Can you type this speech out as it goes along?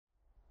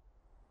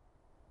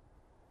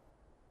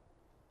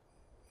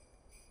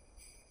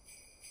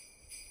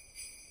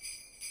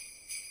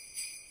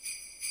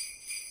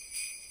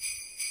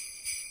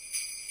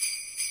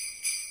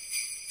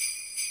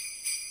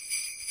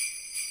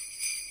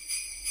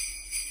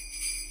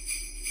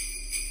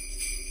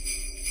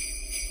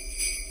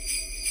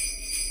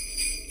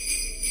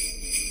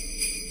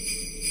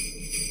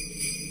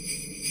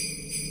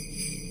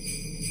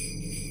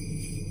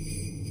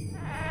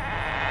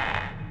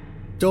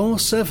Door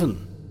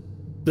 7.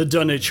 The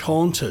Dunwich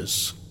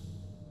Haunters.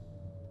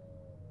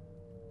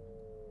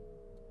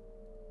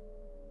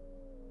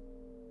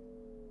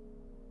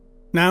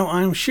 Now,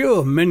 I'm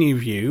sure many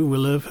of you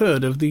will have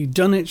heard of the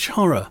Dunwich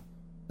Horror,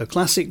 a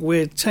classic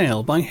weird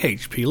tale by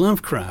H.P.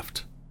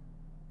 Lovecraft.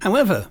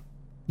 However,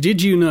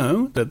 did you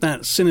know that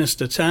that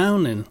sinister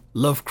town in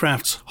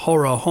Lovecraft's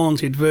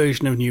horror-haunted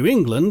version of New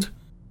England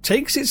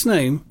takes its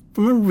name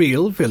from a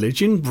real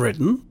village in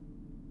Britain?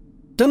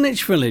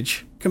 Dunwich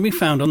Village can be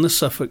found on the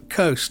Suffolk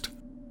coast,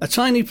 a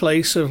tiny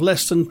place of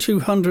less than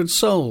 200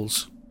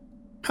 souls.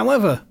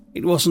 However,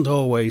 it wasn't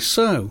always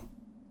so.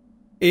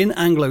 In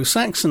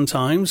Anglo-Saxon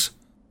times,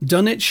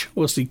 Dunwich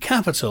was the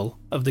capital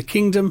of the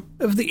kingdom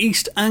of the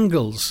East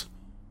Angles,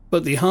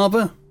 but the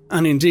harbour,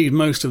 and indeed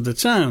most of the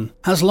town,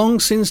 has long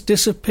since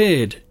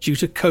disappeared due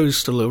to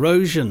coastal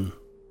erosion.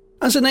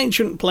 As an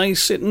ancient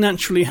place, it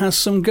naturally has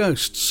some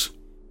ghosts.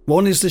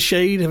 One is the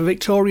shade of a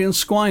Victorian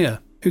squire,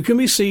 who can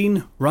be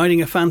seen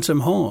riding a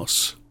phantom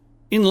horse.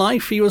 In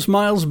life he was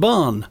Miles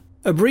Barn,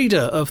 a breeder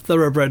of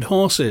thoroughbred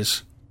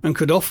horses, and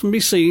could often be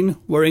seen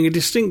wearing a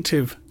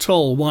distinctive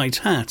tall white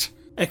hat,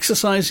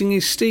 exercising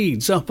his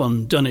steeds up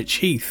on Dunwich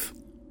Heath.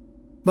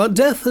 But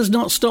death has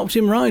not stopped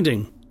him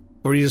riding,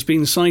 for he has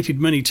been sighted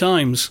many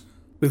times,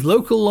 with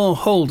local law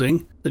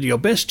holding that your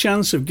best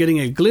chance of getting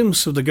a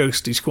glimpse of the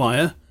ghostly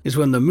squire is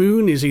when the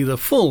moon is either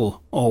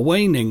full or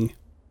waning.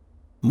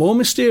 More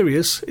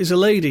mysterious is a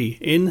lady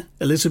in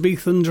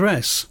Elizabethan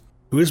dress,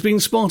 who has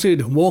been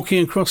spotted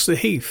walking across the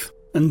heath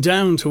and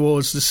down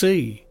towards the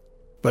sea.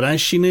 But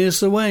as she nears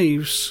the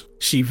waves,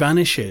 she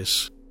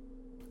vanishes.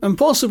 And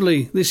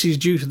possibly this is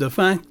due to the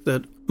fact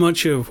that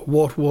much of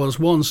what was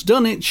once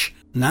Dunwich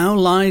now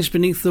lies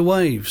beneath the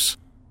waves.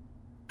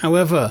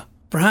 However,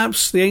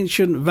 perhaps the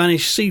ancient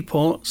vanished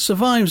seaport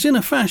survives in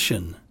a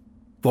fashion,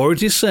 for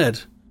it is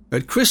said,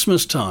 at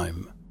Christmas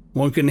time,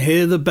 one can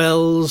hear the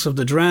bells of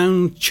the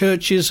drowned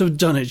churches of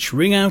Dunwich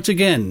ring out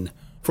again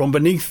from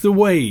beneath the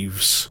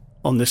waves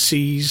on the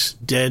sea's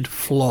dead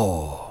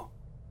floor.